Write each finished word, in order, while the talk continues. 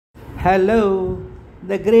Hello,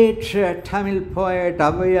 the great Tamil poet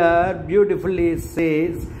Avaiyar beautifully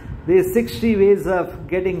says the 60 ways of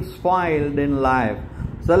getting spoiled in life.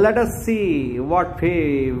 So let us see what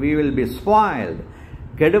way we will be spoiled.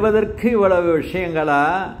 கெடுவதற்கு இவ்வளவு விஷயங்களா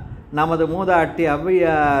நமது மூதாட்டி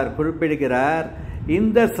ஔவையார் குறிப்பிடுகிறார்.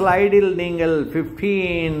 இந்த ஸ்லைடில் நீங்கள்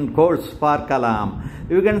 15 course பார்க்கலாம்.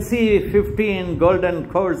 You can see 15 golden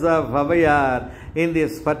quotes of Avaiyar in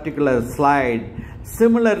this particular slide.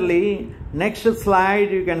 Similarly, next slide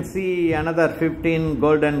you can see another 15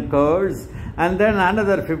 golden quotes and then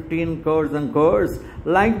another 15 quotes and quotes.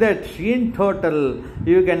 Like that, in total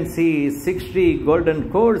you can see 60 golden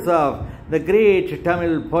quotes of the great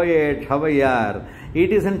Tamil poet Avaiyar.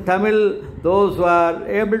 It is in Tamil. Those who are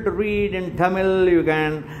able to read in Tamil, you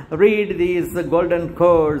can read these golden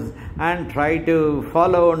quotes and try to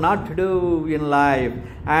follow not to do in life,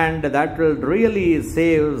 and that will really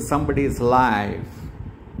save somebody's life.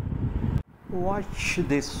 Watch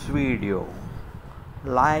this video,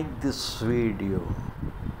 like this video,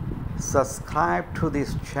 subscribe to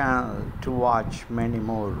this channel to watch many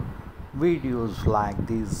more videos like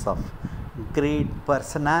these of great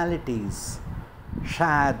personalities.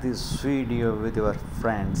 Share this video with your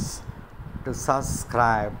friends to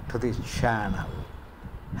subscribe to this channel.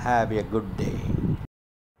 Have a good day.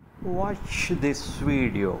 Watch this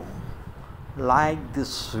video, like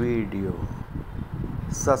this video,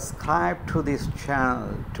 subscribe to this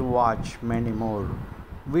channel to watch many more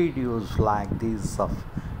videos like these of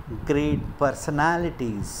great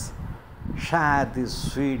personalities. Share this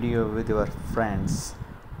video with your friends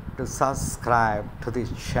to subscribe to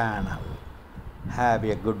this channel. Have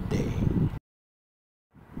a good day.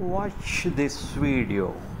 Watch this video,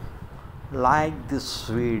 like this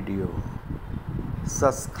video,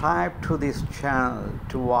 subscribe to this channel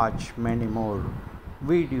to watch many more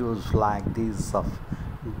videos like these of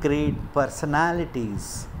great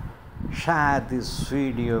personalities. Share this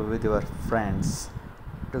video with your friends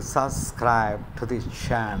to subscribe to this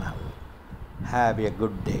channel. Have a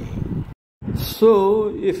good day. So,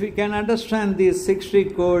 if we can understand these 60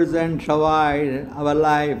 codes and survive, our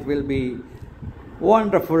life will be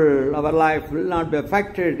wonderful. Our life will not be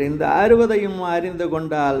affected. இந்த 60ஐயும் அறிந்து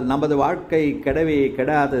கொண்டால் நமது வாழ்க்கை கெடவே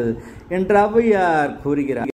கெடாது என்று ஔவையார் கூறுகிறார்.